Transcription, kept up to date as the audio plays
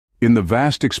In the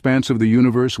vast expanse of the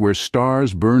universe where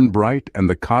stars burn bright and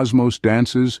the cosmos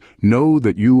dances, know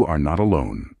that you are not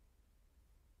alone.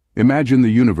 Imagine the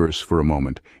universe for a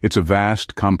moment. It's a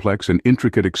vast, complex, and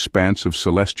intricate expanse of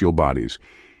celestial bodies,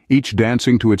 each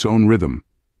dancing to its own rhythm.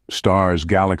 Stars,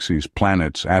 galaxies,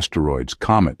 planets, asteroids,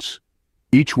 comets.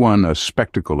 Each one a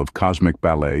spectacle of cosmic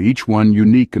ballet, each one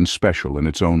unique and special in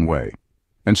its own way.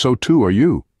 And so too are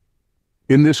you.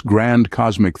 In this grand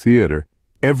cosmic theater,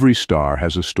 every star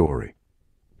has a story.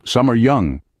 Some are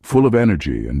young, full of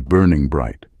energy and burning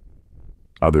bright.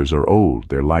 Others are old,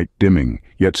 their light dimming,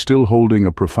 yet still holding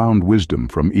a profound wisdom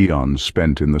from eons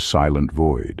spent in the silent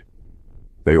void.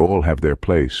 They all have their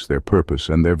place, their purpose,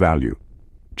 and their value.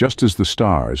 Just as the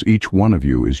stars, each one of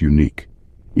you is unique.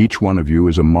 Each one of you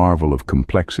is a marvel of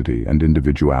complexity and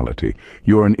individuality.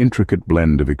 You're an intricate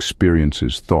blend of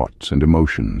experiences, thoughts, and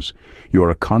emotions. You're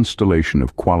a constellation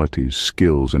of qualities,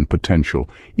 skills, and potential,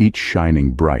 each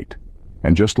shining bright.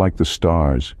 And just like the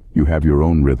stars, you have your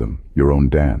own rhythm, your own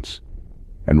dance.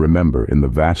 And remember, in the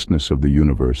vastness of the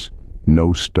universe,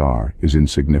 no star is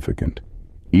insignificant.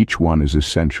 Each one is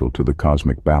essential to the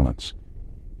cosmic balance.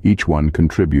 Each one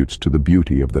contributes to the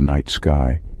beauty of the night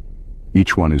sky.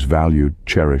 Each one is valued,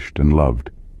 cherished, and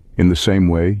loved. In the same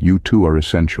way, you too are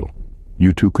essential.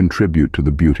 You too contribute to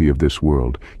the beauty of this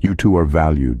world. You too are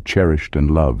valued, cherished,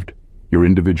 and loved. Your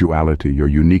individuality, your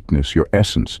uniqueness, your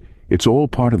essence, it's all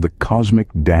part of the cosmic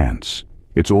dance.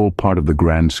 It's all part of the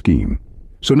grand scheme.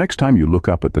 So next time you look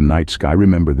up at the night sky,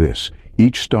 remember this.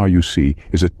 Each star you see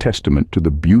is a testament to the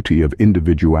beauty of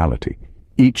individuality.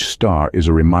 Each star is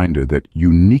a reminder that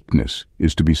uniqueness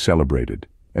is to be celebrated.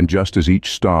 And just as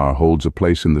each star holds a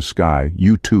place in the sky,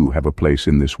 you too have a place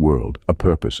in this world, a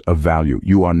purpose, a value.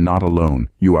 You are not alone.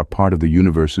 You are part of the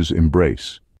universe's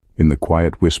embrace. In the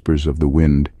quiet whispers of the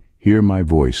wind, hear my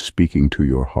voice speaking to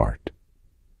your heart.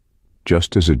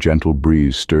 Just as a gentle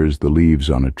breeze stirs the leaves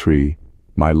on a tree,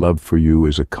 my love for you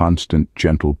is a constant,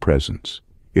 gentle presence.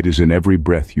 It is in every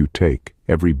breath you take,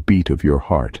 every beat of your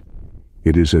heart.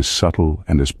 It is as subtle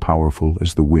and as powerful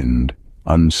as the wind,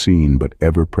 unseen but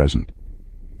ever present.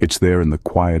 It's there in the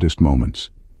quietest moments,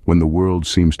 when the world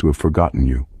seems to have forgotten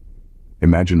you.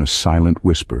 Imagine a silent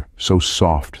whisper, so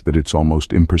soft that it's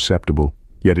almost imperceptible,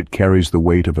 yet it carries the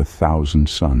weight of 1,000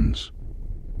 suns.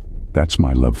 That's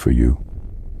my love for you.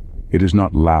 It is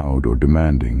not loud or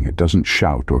demanding, it doesn't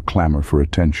shout or clamor for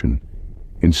attention.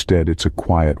 Instead, it's a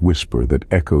quiet whisper that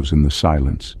echoes in the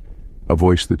silence, a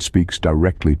voice that speaks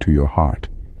directly to your heart.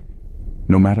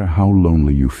 No matter how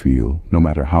lonely you feel, no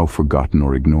matter how forgotten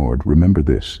or ignored, remember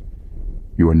this: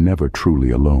 you are never truly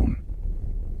alone.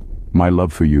 My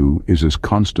love for you is as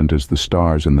constant as the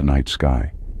stars in the night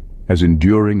sky, as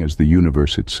enduring as the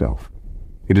universe itself.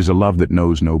 It is a love that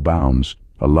knows no bounds,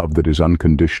 a love that is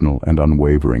unconditional and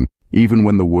unwavering. Even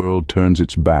when the world turns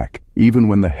its back, even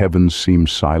when the heavens seem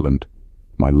silent,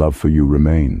 my love for you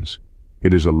remains.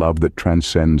 It is a love that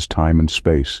transcends time and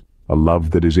space, a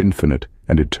love that is infinite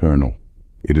and eternal.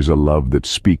 It is a love that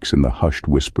speaks in the hushed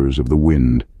whispers of the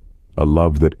wind, a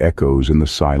love that echoes in the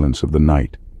silence of the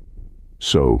night.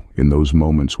 So, in those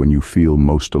moments when you feel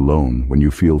most alone, when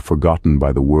you feel forgotten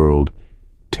by the world,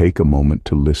 take a moment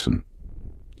to listen.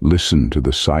 Listen to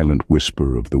the silent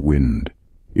whisper of the wind.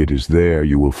 It is there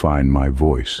you will find my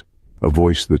voice, a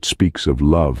voice that speaks of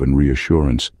love and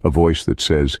reassurance, a voice that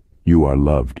says, you are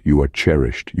loved, you are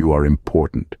cherished, you are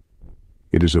important.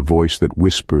 It is a voice that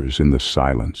whispers in the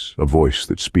silence, a voice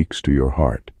that speaks to your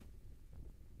heart.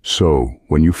 So,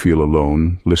 when you feel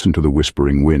alone, listen to the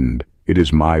whispering wind. It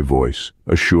is my voice,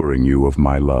 assuring you of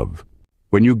my love.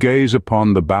 When you gaze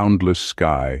upon the boundless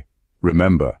sky,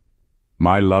 remember,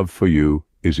 my love for you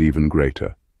is even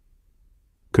greater.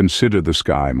 Consider the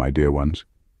sky, my dear ones.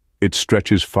 It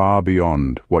stretches far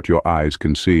beyond what your eyes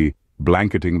can see,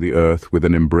 blanketing the earth with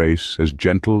an embrace as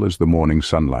gentle as the morning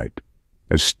sunlight,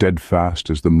 as steadfast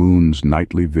as the moon's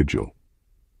nightly vigil.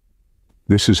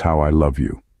 This is how I love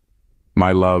you.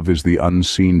 My love is the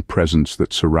unseen presence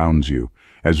that surrounds you,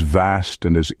 as vast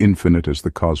and as infinite as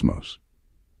the cosmos.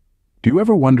 Do you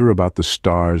ever wonder about the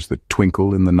stars that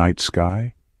twinkle in the night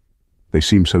sky? They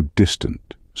seem so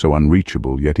distant, so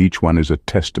unreachable, yet each one is a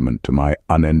testament to my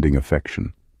unending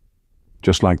affection.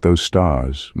 Just like those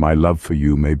stars, my love for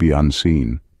you may be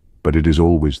unseen, but it is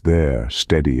always there,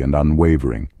 steady and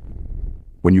unwavering.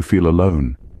 When you feel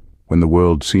alone, when the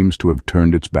world seems to have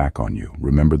turned its back on you,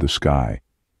 remember the sky.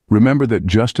 Remember that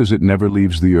just as it never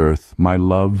leaves the earth, my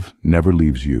love never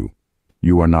leaves you.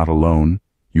 You are not alone,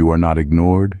 you are not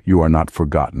ignored, you are not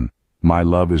forgotten. My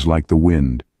love is like the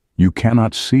wind. You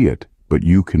cannot see it, but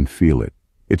you can feel it.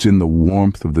 It's in the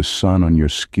warmth of the sun on your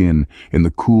skin, in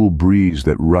the cool breeze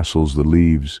that rustles the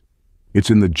leaves. It's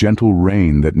in the gentle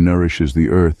rain that nourishes the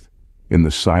earth, in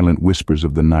the silent whispers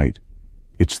of the night.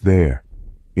 It's there,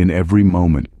 in every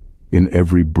moment, in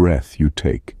every breath you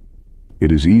take.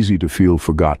 It is easy to feel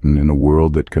forgotten in a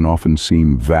world that can often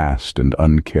seem vast and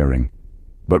uncaring.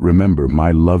 But remember,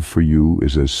 my love for you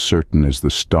is as certain as the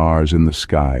stars in the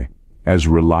sky, as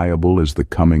reliable as the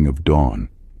coming of dawn.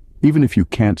 Even if you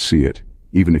can't see it,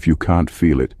 even if you can't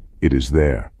feel it, it is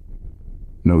there.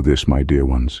 Know this, my dear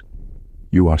ones.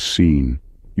 You are seen,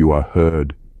 you are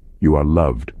heard, you are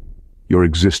loved. Your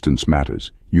existence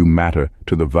matters. You matter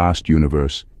to the vast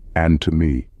universe and to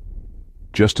me.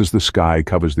 Just as the sky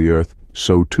covers the earth,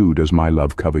 so too does my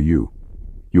love cover you.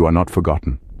 You are not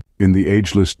forgotten. In the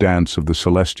ageless dance of the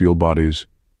celestial bodies,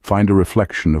 find a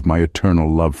reflection of my eternal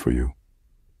love for you.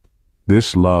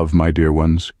 This love, my dear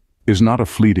ones, is not a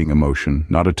fleeting emotion,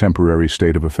 not a temporary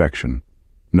state of affection.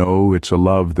 No, it's a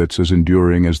love that's as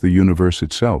enduring as the universe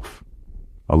itself.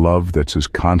 A love that's as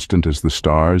constant as the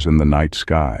stars and the night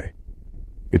sky.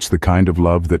 It's the kind of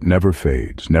love that never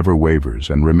fades, never wavers,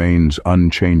 and remains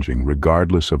unchanging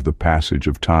regardless of the passage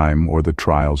of time or the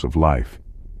trials of life.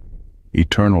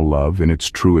 Eternal love, in its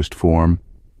truest form,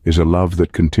 is a love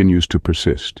that continues to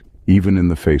persist, even in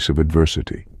the face of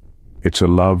adversity. It's a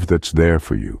love that's there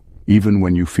for you, even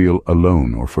when you feel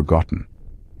alone or forgotten.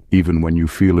 Even when you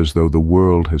feel as though the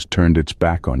world has turned its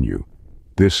back on you,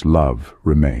 this love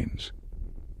remains.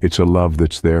 It's a love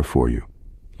that's there for you,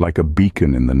 like a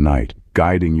beacon in the night,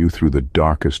 guiding you through the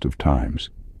darkest of times.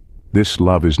 This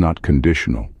love is not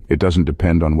conditional. It doesn't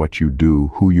depend on what you do,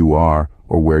 who you are,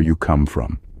 or where you come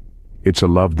from. It's a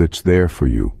love that's there for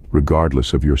you,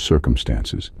 regardless of your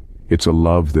circumstances. It's a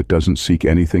love that doesn't seek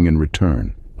anything in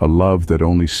return, a love that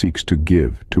only seeks to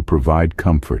give, to provide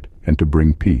comfort, and to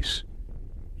bring peace.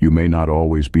 You may not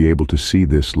always be able to see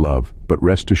this love, but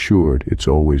rest assured it's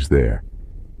always there.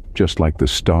 Just like the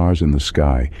stars in the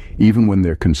sky, even when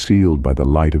they're concealed by the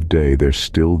light of day, they're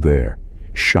still there,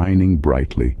 shining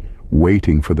brightly,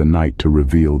 waiting for the night to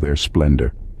reveal their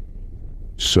splendor.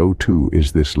 So too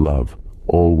is this love,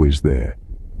 always there,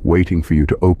 waiting for you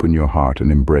to open your heart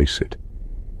and embrace it.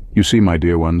 You see, my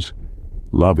dear ones,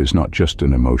 love is not just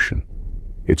an emotion.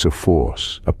 It's a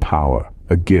force, a power,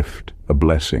 a gift, a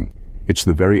blessing. It's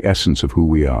the very essence of who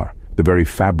we are, the very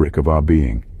fabric of our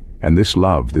being. And this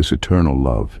love, this eternal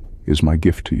love, is my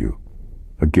gift to you.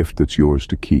 A gift that's yours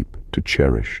to keep, to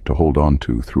cherish, to hold on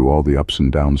to through all the ups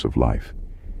and downs of life.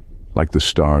 Like the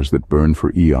stars that burn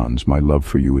for eons, my love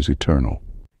for you is eternal.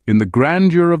 In the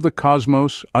grandeur of the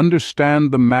cosmos,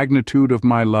 understand the magnitude of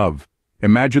my love.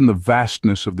 Imagine the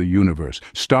vastness of the universe,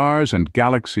 stars and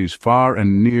galaxies far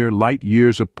and near, light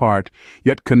years apart,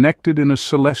 yet connected in a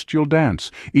celestial dance.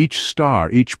 Each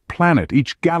star, each planet,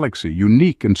 each galaxy,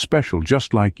 unique and special,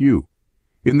 just like you.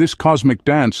 In this cosmic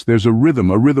dance, there's a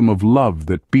rhythm of love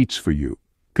that beats for you.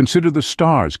 Consider the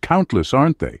stars, countless,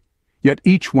 aren't they? Yet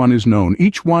each one is known,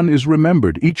 each one is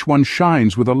remembered, each one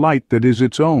shines with a light that is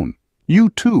its own.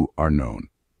 You too are known.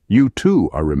 You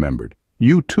too are remembered.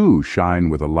 You too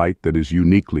shine with a light that is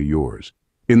uniquely yours.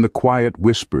 In the quiet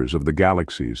whispers of the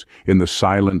galaxies, in the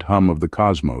silent hum of the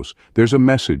cosmos, there's a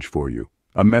message for you,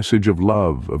 a message of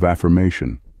love, of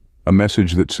affirmation, a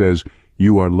message that says,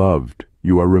 you are loved,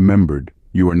 you are remembered,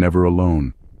 you are never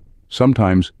alone.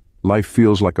 Sometimes, life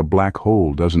feels like a black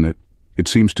hole, doesn't it? It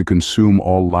seems to consume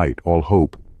all light, all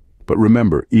hope. But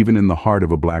remember, even in the heart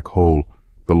of a black hole,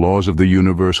 the laws of the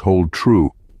universe hold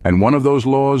true, and one of those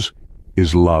laws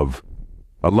is love.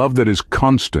 A love that is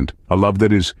constant, a love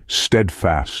that is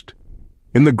steadfast.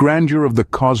 In the grandeur of the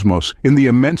cosmos, in the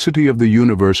immensity of the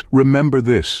universe, remember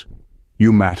this.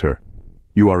 You matter.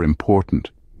 You are important.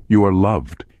 You are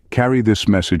loved. Carry this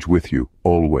message with you,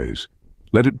 always.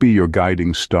 Let it be your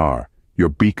guiding star, your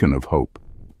beacon of hope.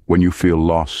 When you feel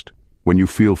lost, when you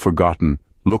feel forgotten,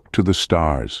 look to the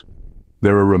stars.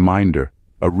 They're a reminder,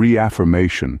 a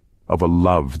reaffirmation of a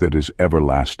love that is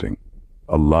everlasting,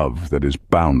 a love that is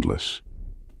boundless.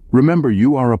 Remember,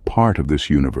 you are a part of this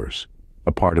universe,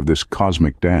 a part of this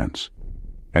cosmic dance.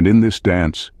 And in this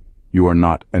dance, you are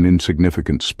not an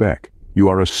insignificant speck. You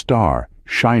are a star,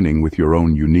 shining with your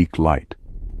own unique light.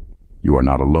 You are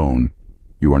not alone.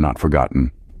 You are not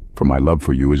forgotten, for my love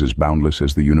for you is as boundless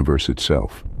as the universe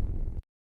itself.